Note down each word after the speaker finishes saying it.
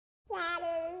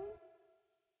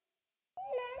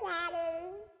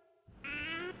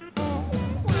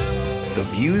The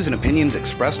views and opinions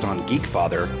expressed on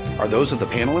Geekfather are those of the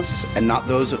panelists and not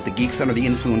those of the Geeks Under the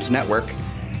Influence Network,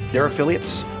 their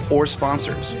affiliates, or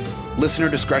sponsors. Listener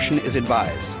discretion is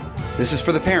advised. This is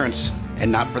for the parents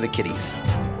and not for the kiddies.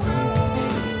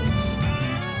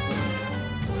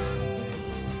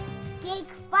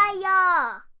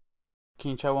 Geekfire! Can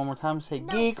you try one more time? Say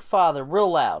no. Geekfather, real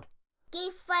loud.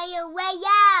 Geekfire, way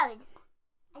loud!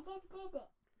 I just did it.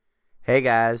 Hey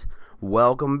guys,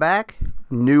 welcome back.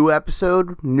 New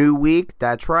episode, new week.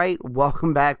 That's right.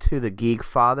 Welcome back to the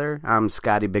Geekfather. I'm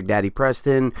Scotty Big Daddy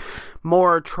Preston.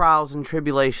 More trials and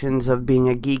tribulations of being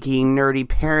a geeky, nerdy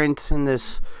parent in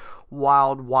this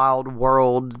wild, wild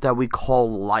world that we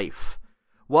call life.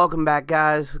 Welcome back,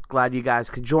 guys. Glad you guys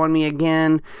could join me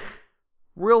again.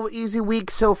 Real easy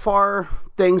week so far.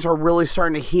 Things are really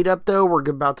starting to heat up, though. We're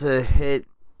about to hit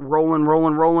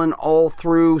rolling all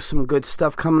through. Some good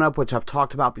stuff coming up, which I've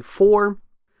talked about before.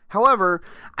 However,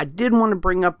 I did want to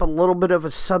bring up a little bit of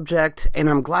a subject, and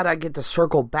I'm glad I get to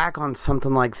circle back on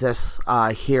something like this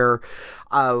here.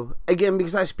 Again,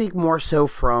 because I speak more so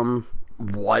from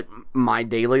what my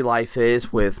daily life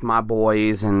is with my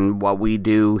boys and what we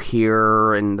do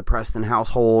here in the Preston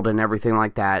household and everything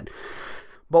like that.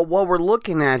 But what we're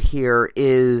looking at here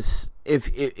is,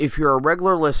 if you're a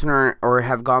regular listener or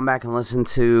have gone back and listened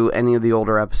to any of the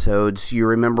older episodes, you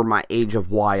remember my Age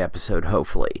of Y episode,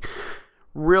 hopefully.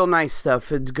 Real nice stuff.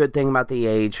 It's a good thing about the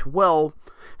age. Well,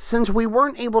 since we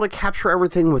weren't able to capture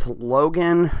everything with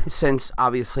Logan, since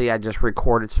obviously I just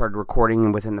started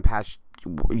recording within the past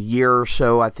year or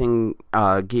so, I think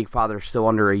Geekfather's still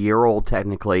under a year old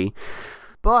technically.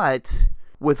 But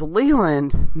with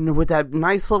Leland, with that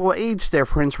nice little age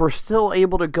difference, we're still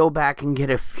able to go back and get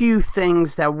a few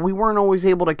things that we weren't always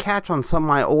able to catch on some of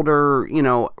my older,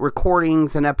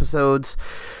 recordings and episodes.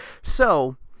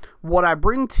 So what I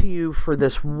bring to you for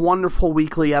this wonderful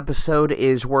weekly episode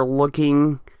is we're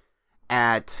looking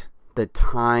at the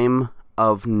time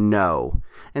of no.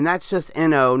 And that's just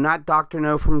N-O, not Dr.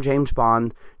 No from James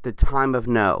Bond, the time of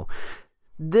no.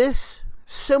 This,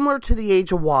 similar to the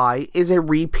Age of Y, is a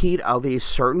repeat of a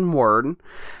certain word.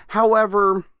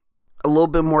 However, a little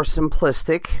bit more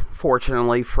simplistic,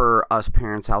 fortunately for us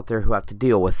parents out there who have to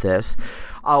deal with this.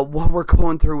 What we're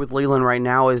going through with Leland right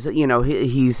now is,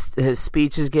 his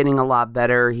speech is getting a lot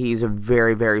better. He's a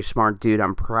very, very smart dude.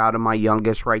 I'm proud of my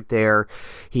youngest right there.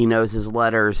 He knows his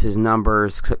letters, his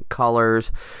numbers,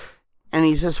 colors, and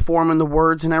he's just forming the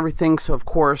words and everything. So, of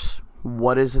course,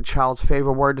 what is a child's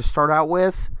favorite word to start out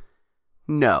with?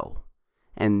 No.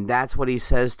 And that's what he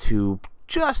says to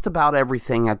just about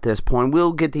everything at this point.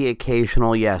 We'll get the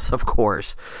occasional yes, of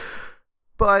course.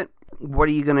 But what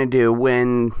are you going to do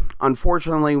when,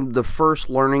 unfortunately, the first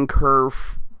learning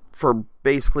curve for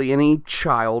basically any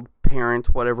child,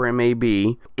 parent, whatever it may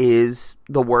be, is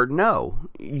the word no.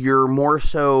 You're more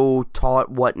so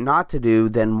taught what not to do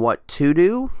than what to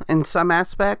do in some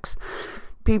aspects.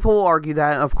 People argue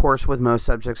that, of course, with most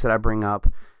subjects that I bring up.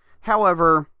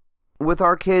 However, with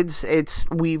our kids,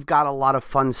 we've got a lot of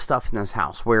fun stuff in this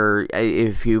house where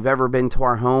if you've ever been to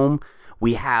our home,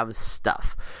 we have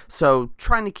stuff. So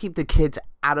trying to keep the kids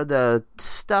out of the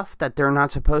stuff that they're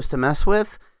not supposed to mess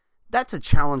with, that's a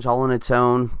challenge all on its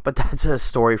own, but that's a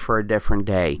story for a different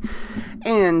day.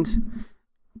 And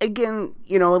again,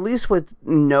 at least with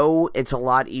no, it's a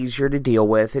lot easier to deal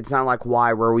with. It's not like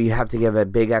Y where we have to give a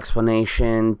big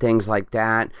explanation, things like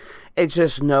that. It's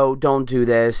just no, don't do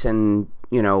this, and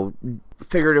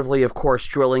figuratively, of course,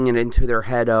 drilling it into their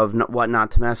head of what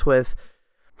not to mess with.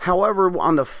 However,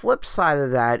 on the flip side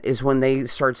of that is when they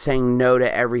start saying no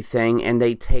to everything and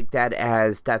they take that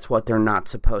as that's what they're not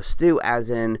supposed to do, as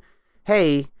in,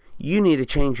 hey, you need to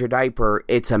change your diaper,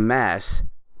 it's a mess.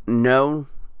 No,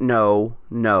 no,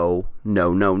 no,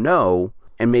 no, no, no,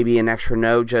 and maybe an extra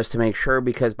no just to make sure,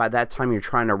 because by that time you're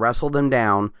trying to wrestle them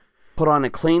down, put on a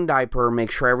clean diaper,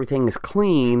 make sure everything is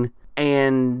clean,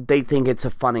 and they think it's a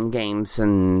fun and games,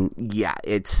 and yeah,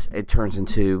 it turns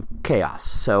into chaos.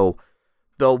 So,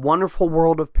 the wonderful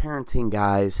world of parenting,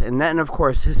 guys, and then, of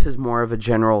course, this is more of a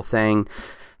general thing.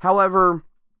 However,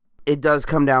 it does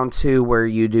come down to where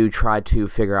you do try to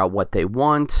figure out what they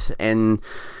want, and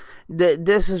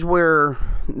this is where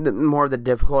more of the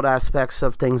difficult aspects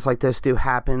of things like this do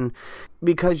happen,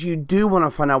 because you do want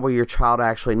to find out what your child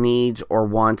actually needs or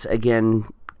wants. Again,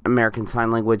 American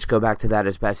Sign Language, go back to that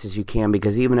as best as you can,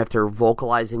 because even if they're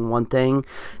vocalizing one thing,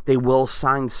 they will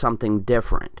sign something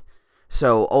different.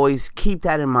 So always keep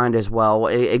that in mind as well.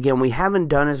 Again, we haven't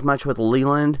done as much with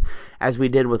Leland as we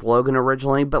did with Logan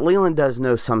originally, but Leland does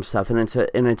know some stuff, and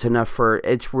it's enough for,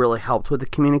 it's really helped with the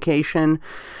communication.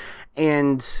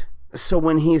 And so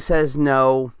when he says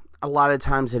no, a lot of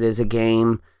times it is a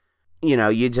game. You know,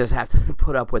 you just have to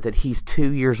put up with it. He's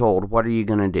 2 years old. What are you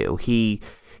going to do? He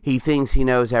thinks he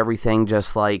knows everything,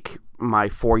 just like my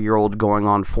 4-year-old going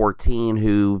on 14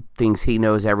 who thinks he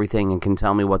knows everything and can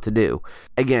tell me what to do.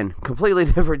 Again, completely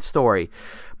different story.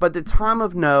 But the time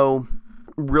of no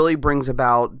really brings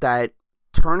about that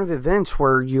turn of events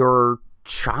where your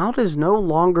child is no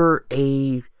longer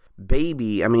a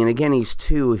baby. I mean, again, he's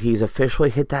 2. He's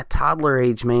officially hit that toddler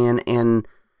age, man. And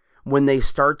when they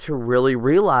start to really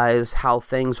realize how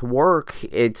things work,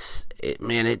 it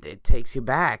takes you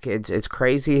back. It's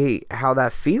crazy how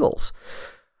that feels.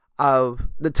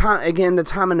 The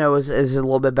time of no is a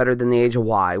little bit better than the age of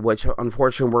Y, which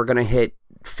unfortunately we're going to hit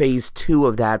phase 2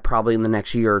 of that probably in the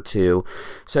next year or 2.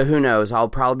 So who knows? I'll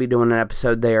probably be doing an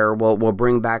episode there. We'll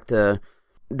bring back the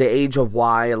age of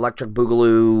Y, Electric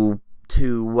Boogaloo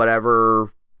to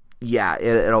whatever. Yeah,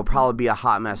 it'll probably be a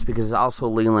hot mess because also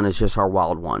Leland is just our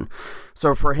wild one.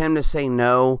 So for him to say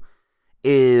no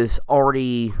is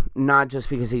already not just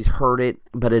because he's heard it,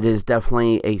 but it is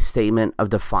definitely a statement of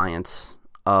defiance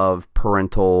of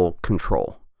parental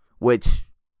control, which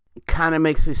kind of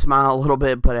makes me smile a little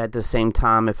bit, but at the same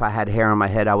time, if I had hair on my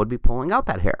head, I would be pulling out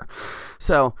that hair.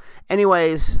 So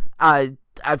anyways, I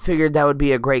figured that would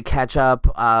be a great catch up,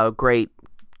 great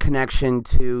connection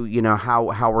to, you know,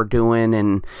 how we're doing,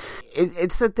 and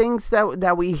it's the things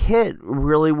that we hit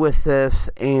really with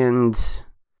this, and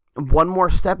one more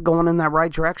step going in that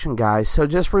right direction, guys. So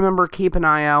just remember, keep an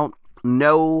eye out.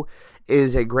 No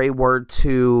is a great word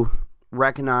to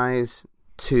recognize,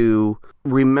 to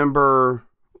remember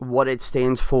what it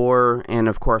stands for, and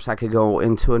of course I could go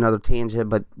into another tangent,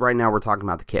 but right now we're talking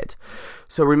about the kids.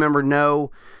 So remember, no,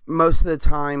 most of the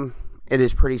time it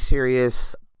is pretty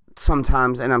serious.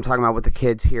 Sometimes, and I'm talking about with the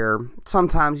kids here,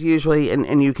 sometimes, usually,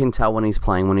 and you can tell when he's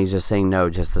playing, when he's just saying no,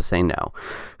 just to say no.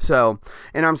 So,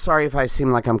 and I'm sorry if I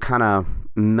seem like I'm kind of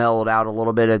mellowed out a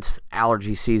little bit. It's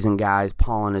allergy season, guys.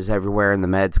 Pollen is everywhere, and the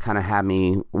meds kind of have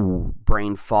me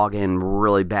brain fogging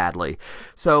really badly.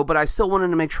 So, but I still wanted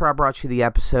to make sure I brought you the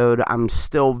episode. I'm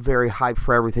still very hyped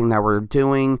for everything that we're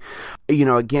doing. You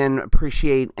know, again,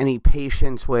 appreciate any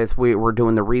patience with, we're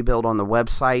doing the rebuild on the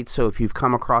website. So if you've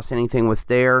come across anything with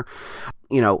there,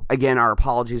 you know, again, our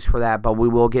apologies for that, but we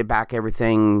will get back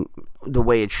everything the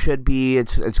way it should be.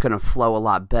 It's going to flow a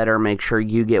lot better. Make sure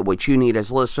you get what you need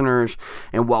as listeners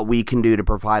and what we can do to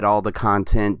provide all the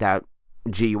content that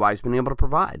GUI has been able to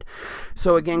provide.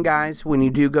 So again, guys, when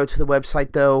you do go to the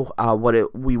website, though,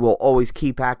 we will always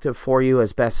keep active for you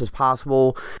as best as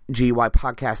possible.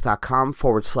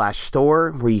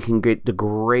 GUIpodcast.com/store, where you can get the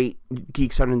great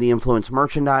Geeks Under the Influence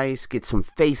merchandise, get some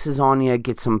faces on you,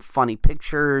 get some funny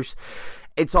pictures.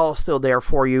 It's all still there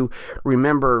for you.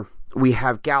 Remember, we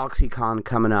have GalaxyCon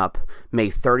coming up May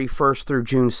 31st through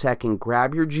June 2nd.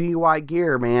 Grab your GUI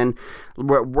gear, man.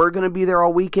 We're going to be there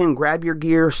all weekend. Grab your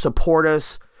gear. Support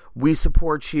us. We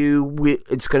support you.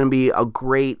 It's going to be a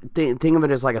great thing. Think of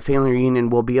it as like a family reunion.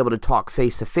 We'll be able to talk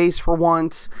face-to-face for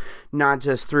once, not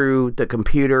just through the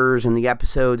computers and the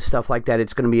episodes, stuff like that.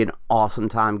 It's going to be an awesome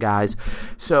time, guys.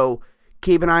 So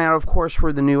keep an eye out, of course,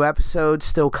 for the new episodes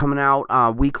still coming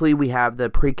out weekly. We have the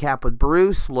pre-cap with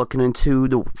Bruce, looking into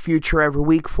the future every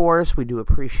week for us. We do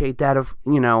appreciate that,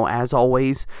 as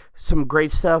always. Some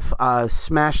great stuff.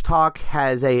 Smash Talk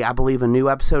has I believe, a new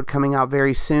episode coming out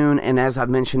very soon. And as I've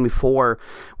mentioned before,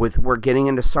 we're getting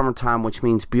into summertime, which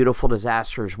means Beautiful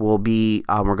Disasters will be,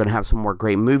 we're going to have some more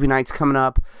great movie nights coming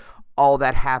up. All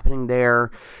that happening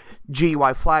there.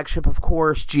 GUI Flagship, of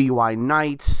course, GUI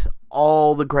Nights,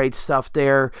 all the great stuff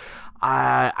there.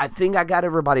 I think I got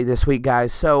everybody this week,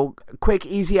 guys. So, quick,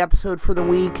 easy episode for the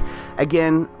week.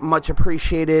 Again, much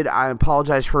appreciated. I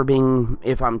apologize for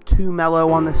if I'm too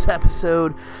mellow on this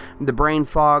episode. The brain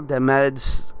fog, the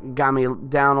meds got me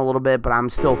down a little bit, but I'm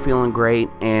still feeling great.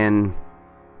 And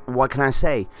what can I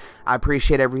say? I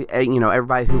appreciate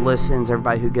everybody who listens,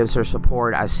 everybody who gives their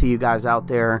support. I see you guys out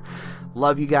there.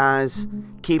 Love you guys.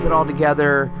 Keep it all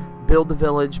together. Build the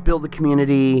village, build the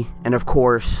community, and of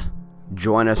course,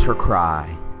 join us for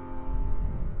Cry.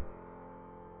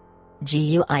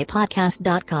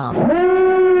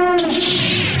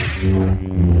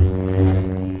 GUIpodcast.com